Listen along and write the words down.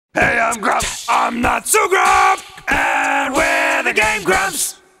I'm Grumps, I'm not so Grump, and we're the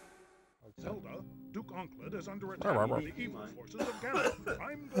GameGrumps. Zelda, Duke Onkled is under attack by the evil forces of Gamelon.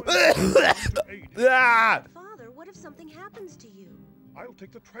 I'm going to aid him. Father, what if something happens to you? I'll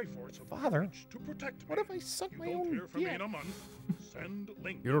take the Triforce of Father, Knowledge to protect me. what if I suck my You don't own hear from me dick? in a month. Send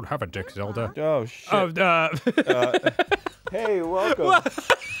Link. You don't have a dick, Zelda. Oh, shit. Oh, Hey, welcome.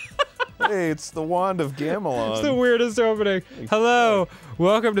 Hey, it's the Wand of Gamelon. It's the weirdest opening. Hello,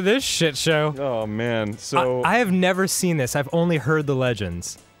 welcome to this shit show. Oh, man. So, I have never seen this. I've only heard the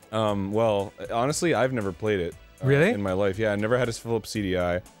legends. well, honestly, I've never played it. Really? In my life, yeah. I never had a Philips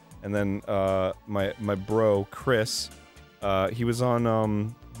CDI. And then, my bro, Chris, he was on,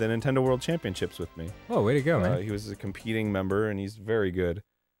 the Nintendo World Championships with me. Oh, way to go, man. He was a competing member, and he's very good.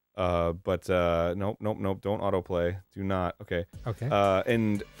 Nope, don't autoplay. Do not. Okay. Okay.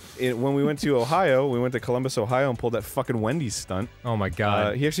 When we went to Ohio, we went to Columbus, Ohio, and pulled that fucking Wendy's stunt. Oh my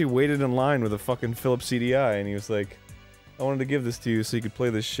god. He actually waited in line with a fucking Philips CDI, and he was like, I wanted to give this to you so you could play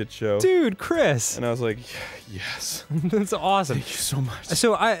this shit show. Dude, Chris! And I was like, yes. That's awesome. Thank you so much.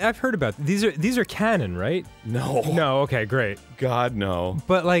 So I've heard about these are canon, right? No. No, okay, great. God, no.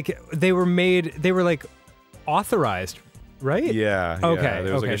 But like they were like authorized, right? Yeah. Okay, yeah.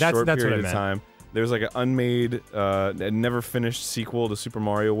 There was like a that's short what I period of meant. time. There was like an unmade, never finished sequel to Super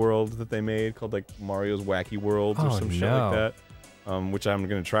Mario World that they made called like Mario's Wacky Worlds or some shit like that. Which I'm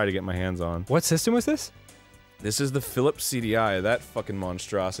gonna try to get my hands on. What system was this? This is the Philips CDI, that fucking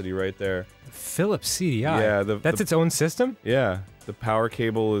monstrosity right there. Philips CDI. Yeah, that's its own system. Yeah, the power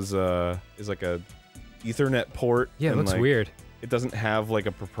cable is like a Ethernet port. Yeah, it and looks like, weird. It doesn't have like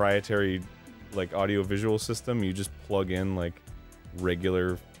a proprietary like audio-visual system. You just plug in like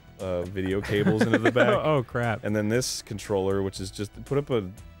regular video cables into the back. Oh crap! And then this controller, which is just put up a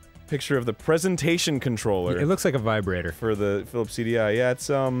picture of the presentation controller. It looks like a vibrator for the Philips CDI. Yeah, it's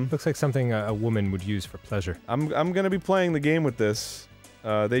looks like something a woman would use for pleasure. I'm gonna be playing the game with this.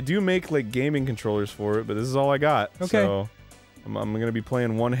 They do make like gaming controllers for it, but this is all I got. Okay. So I'm gonna be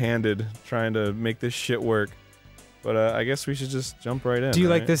playing one-handed, trying to make this shit work. But I guess we should just jump right in. Do you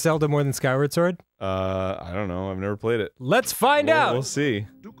like right? this Zelda more than Skyward Sword? I don't know. I've never played it. Let's find out. We'll see.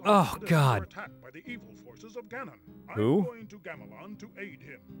 Duke Oh, Onkled is God. under attack by the evil forces of Ganon. Who? I'm going to Gamelon to aid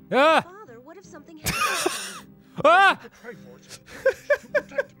him. Ah! Father, what if something happens to you? Ah! The Triforce of Knowledge to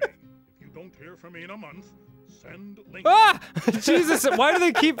protect me. If you don't hear from me in a month, send Link. Ah! Jesus! Why do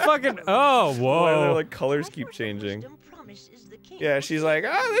they keep fucking? Oh, Why whoa! their like colors keep changing? Wisdom promises the king. Yeah, she's like,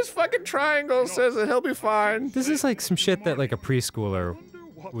 this fucking triangle says that he'll be fine. This is like some shit that like a preschooler Wonder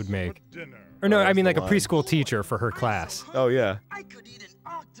what's would make. for dinner. Or no, I that's mean the like a line. preschool teacher for her class. Oh yeah, I could eat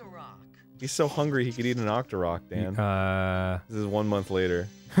an Octorok. he's so hungry he could eat an Octorok, Dan. This is 1 month later.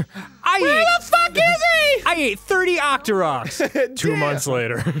 Where the fuck is he? I ate 30 Octoroks. 2 months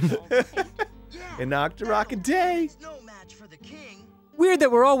later. An Octorok a day. It's no match for the king. Weird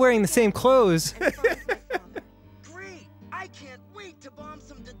that we're all wearing the same clothes. Great! I can't wait to bomb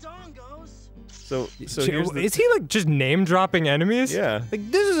some Dodongos. So here's the Is he like just name dropping enemies? yeah. Like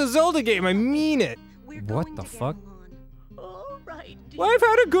this is a Zelda game. I mean it. We're What going the to fuck? Gamelon. All right. Well, I've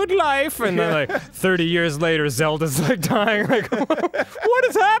had a good life, and then like 30 years later, Zelda's like dying. Like, what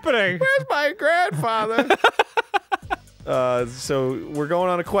is happening? Where's my grandfather? So we're going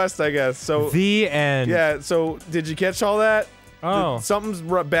on a quest, I guess. So The end. yeah. So did you catch all that? Oh. Something's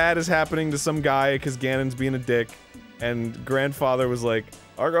bad is happening to some guy because Ganon's being a dick, and grandfather was like,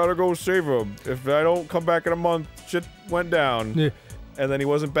 "I gotta go save him. If I don't come back in a month, shit went down." Yeah. And then he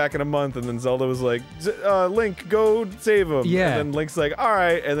wasn't back in a month, and then Zelda was like, Link, go save him. Yeah. And then Link's like, all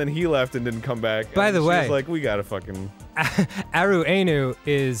right, and then he left and didn't come back. By and the she way- was like, we gotta fucking. Aru Anu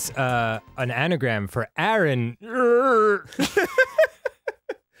is an anagram for Aaron.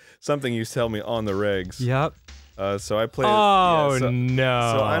 Something you tell me on the regs. Yep. So I played. Oh yeah, so,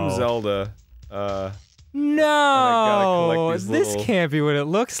 no. So I'm Zelda. No. collect these This little- can't be what it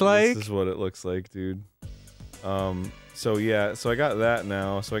looks like. This is what it looks like, dude. So yeah, so I got that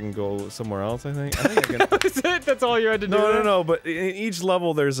now, so I can go somewhere else. I think I can. That's it. That's all you had to do. No. But in each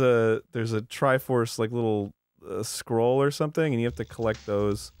level, there's a Triforce like little scroll or something, and you have to collect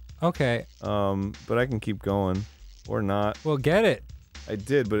those. Okay. But I can keep going, or not. Well, get it. I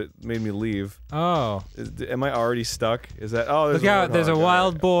did, but it made me leave. Oh. Am I already stuck? Is that? Oh, there's Look out! There's a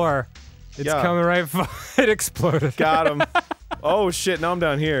wild boar. It's Yeah. coming right for it. Exploded. Got him. Oh shit! Now I'm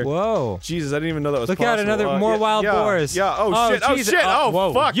down here. Whoa. Jesus, I didn't even know that was Look possible. out! Another more yeah, wild yeah, boars. Yeah. Oh shit! Oh Jesus. shit! Oh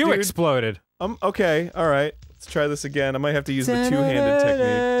whoa. fuck! You dude. exploded. Okay. All right. Let's try this again. I might have to use the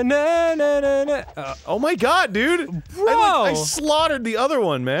two-handed technique. Oh my god, dude! Bro! I slaughtered the other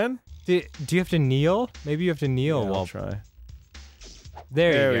one, man. Do you have to kneel? Maybe you have to kneel Yeah, while. I'll try.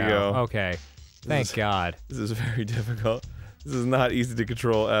 There you we go. Okay. Thank God. This is very difficult. This is not easy to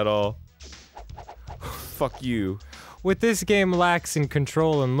control at all. Fuck you. With this game lacks in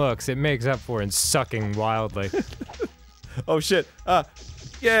control and looks, it makes up for in sucking wildly. Oh shit.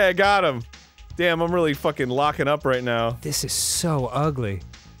 Yeah, I got him. Damn, I'm really fucking locking up right now. This is so ugly.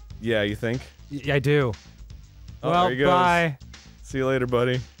 Yeah, you think? I do. Oh, Well, there he goes. bye. See you later,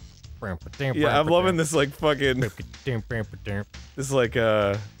 buddy. Yeah, I'm loving this like fucking this like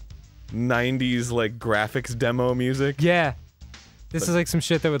 90s like graphics demo music. Yeah. This is like some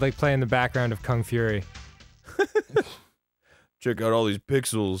shit that would like play in the background of Kung Fury. Check out all these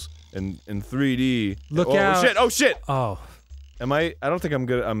pixels in 3D. Look oh, out. Oh shit! Oh shit! Oh. Am I don't think I'm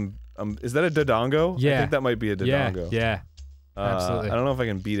good. Is that a Dodongo? Yeah. I think that might be a Dodongo. Yeah. Absolutely. I don't know if I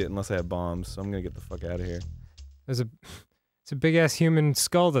can beat it unless I have bombs, so I'm gonna get the fuck out of here. It's a big ass human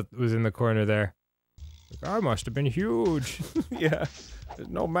skull that was in the corner there. Like, I must have been huge. Yeah. There's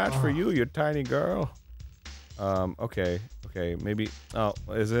no match for you tiny girl. Okay, maybe. Oh,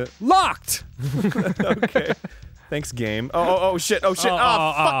 is it? Locked! Okay. Thanks, game. Oh, shit. Oh, shit.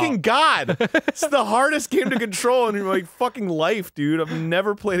 Fucking God! It's the hardest game to control in my fucking life, dude. I've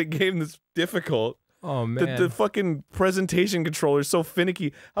never played a game this difficult. Oh, man. The fucking presentation controller is so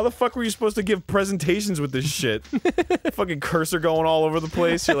finicky. How the fuck were you supposed to give presentations with this shit? Fucking cursor going all over the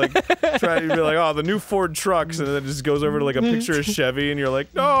place. You're like, trying to be like, oh, the new Ford trucks, and then it just goes over to like a picture of Chevy, and you're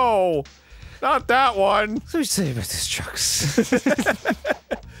like, no! Not that one! What do you say about these trucks?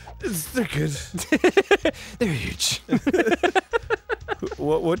 They're good. They're huge.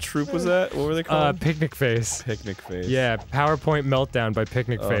 What troop was that? What were they called? Picnic Face. Picnic Face. Yeah, PowerPoint Meltdown by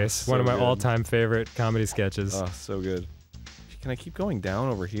Picnic Face. So One of my good. all-time favorite comedy sketches. Oh, so good. Can I keep going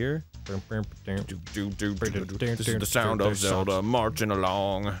down over here? This is the sound of Zelda marching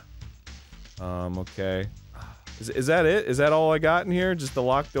along. Okay. Is that it? Is that all I got in here? Just the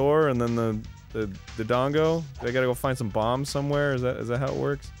locked door and then the dongo? Do I gotta go find some bombs somewhere? Is that how it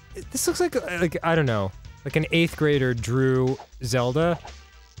works? This looks like I don't know, like an 8th grader drew Zelda,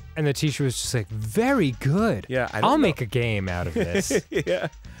 and the teacher was just like, very good. Yeah, I'll make a game out of this. Yeah.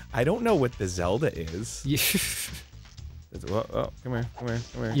 I don't know what the Zelda is. Oh, come here.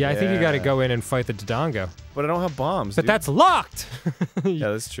 Yeah, I think you gotta go in and fight the Dodongo. But I don't have bombs, But dude. that's locked! Yeah,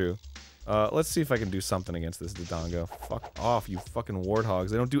 that's true. Let's see if I can do something against this Dodongo. Fuck off, you fucking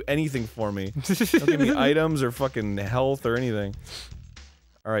warthogs. They don't do anything for me. They don't give me items or fucking health or anything.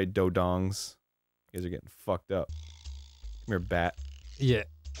 Alright, Dodongs. You guys are getting fucked up. Come here, bat. Yeah.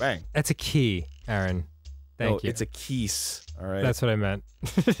 Bang. That's a key, Aaron. Thank you. It's a keese. Alright. That's what I meant.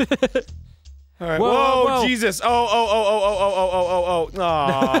 Alright. Whoa, Whoa, whoa. Jesus. Oh.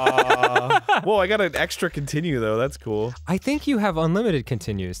 Aww. Whoa, I got an extra continue though. That's cool. I think you have unlimited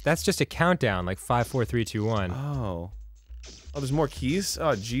continues. That's just a countdown, like 5, 4, 3, 2, 1. Oh. Oh, there's more keys?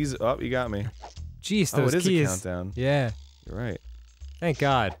 Oh, Jesus. Oh, you got me. Jeez, those it is keys. a countdown. Yeah. You're right. Thank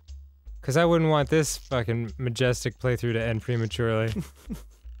God. Because I wouldn't want this fucking majestic playthrough to end prematurely.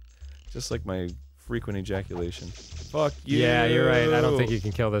 Just like my frequent ejaculation. Fuck you. Yeah, you're right. I don't think you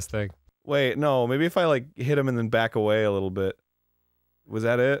can kill this thing. Wait, no. Maybe if I like hit him and then back away a little bit. Was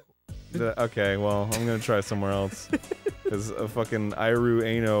that it? Okay, well, I'm gonna try somewhere else. Because a fucking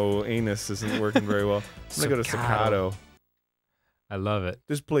Iru anus isn't working very well. I'm gonna go to Staccato. I love it.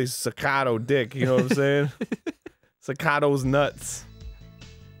 This place Staccato dick, you know what I'm saying? Staccato's nuts.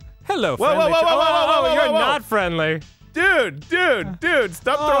 Hello, Whoa, friendly. whoa, whoa, whoa, whoa, whoa, whoa, You're whoa, whoa. not friendly. Dude,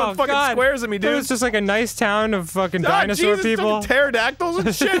 stop throwing fucking God. squares at me, dude. It was just like a nice town of fucking dinosaur Jesus, people. fucking pterodactyls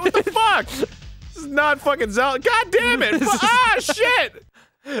and shit. What the fuck? This is not fucking Zelda. God damn it! Shit!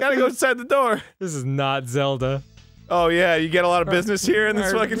 Gotta go inside the door. This is not Zelda. Oh yeah, you get a lot of business here in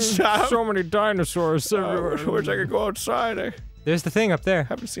this fucking shop. So many dinosaurs everywhere. I wish I could go outside. I There's the thing up there.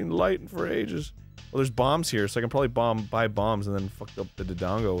 haven't seen light for ages. Well, there's bombs here, so I can probably buy bombs and then fuck up the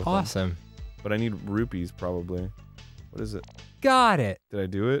Dodongo with them. Awesome. But I need rupees probably. What is it? Got it. Did I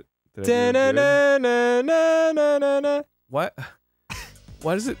do it? Did I do it good? Da-na-na-na-na-na-na. What?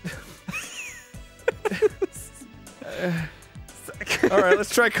 What is it? Alright,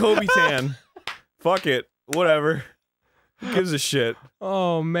 let's try Kobe Tan. Fuck it. Whatever. Who gives a shit?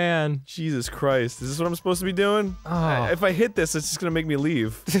 Oh man. Jesus Christ. Is this what I'm supposed to be doing? Oh. If I hit this, it's just gonna make me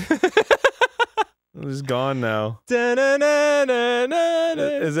leave. I'm just gone now. Da-na-na-na-na-na.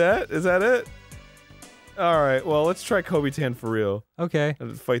 Is that it? Alright, well, let's try Kobe Tan for real. Okay.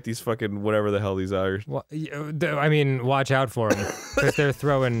 And fight these fucking whatever the hell these are. Well, I mean, watch out for them. Because they're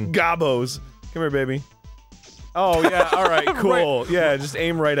throwing... Gobos. Come here, baby. Oh, yeah, alright, cool. Yeah, just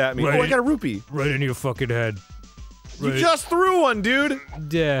aim right at me. Right. Oh, I got a rupee. Right in your fucking head. You just threw one, dude!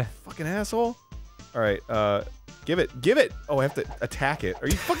 Yeah. Fucking asshole. Alright, Give it. Give it. Oh, I have to attack it. Are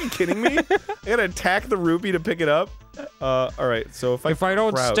you fucking kidding me? I gotta attack the rupee to pick it up? Alright, so if I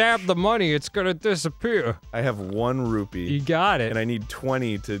don't crouch, stab the money, it's gonna disappear. I have 1 rupee. You got it. And I need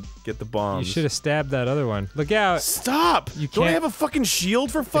 20 to get the bombs. You should have stabbed that other one. Look out. Stop! You Don't I can't- have a fucking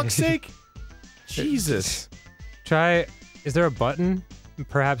shield for fuck's sake? Jesus. Try. Is there a button?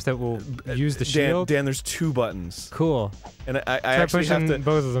 Perhaps that will use the shield? Dan, there's 2 buttons. Cool. And I Try actually have pushing to-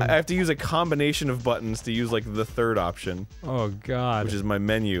 both of them. I have to use a combination of buttons to use, like, the 3rd option. Oh, God. Which is my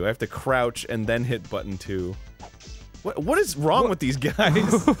menu. I have to crouch and then hit button 2. What is wrong with these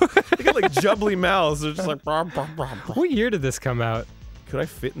guys? They got, like, jubbly mouths. They're just like... What year did this come out? Could I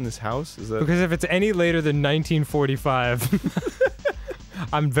fit in this house? Is that... Because if it's any later than 1945...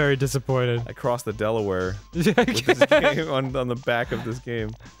 I'm very disappointed. I crossed the Delaware with this game on the back of this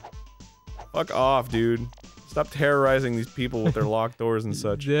game. Fuck off, dude. Stop terrorizing these people with their locked doors and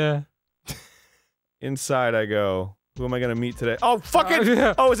such. Yeah. Inside I go. Who am I gonna meet today? Oh, fuck it!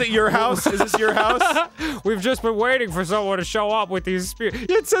 Yeah. Oh, is it your house? Is this your house? We've just been waiting for someone to show up with these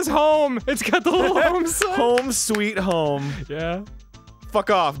It says home! It's got the little home sign! Home sweet home. Yeah. Fuck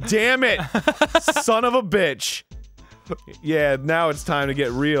off. Damn it! Son of a bitch. Yeah, now it's time to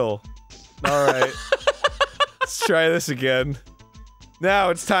get real. Alright. Let's try this again. Now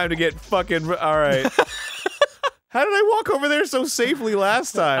it's time to get fucking... Alright. How did I walk over there so safely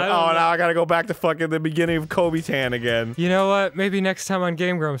last time? Oh, now I gotta go back to fucking the beginning of Kobe Tan again. You know what? Maybe next time on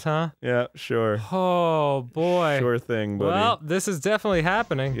GameGrumps, huh? Yeah, sure. Oh, boy. Sure thing, buddy. Well, this is definitely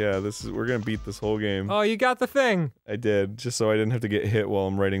happening. Yeah, we're gonna beat this whole game. Oh, you got the thing. I did, just so I didn't have to get hit while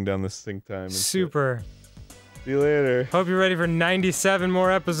I'm writing down the sync time. And Super. Shit. See you later. Hope you're ready for 97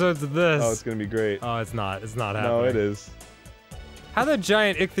 more episodes of this. Oh, it's gonna be great. Oh, it's not. It's not happening. No, it is. How the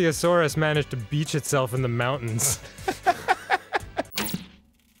giant ichthyosaurus managed to beach itself in the mountains?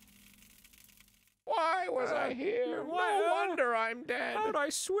 Why was I here? No wonder I'm dead. How'd I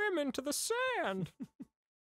swim into the sand?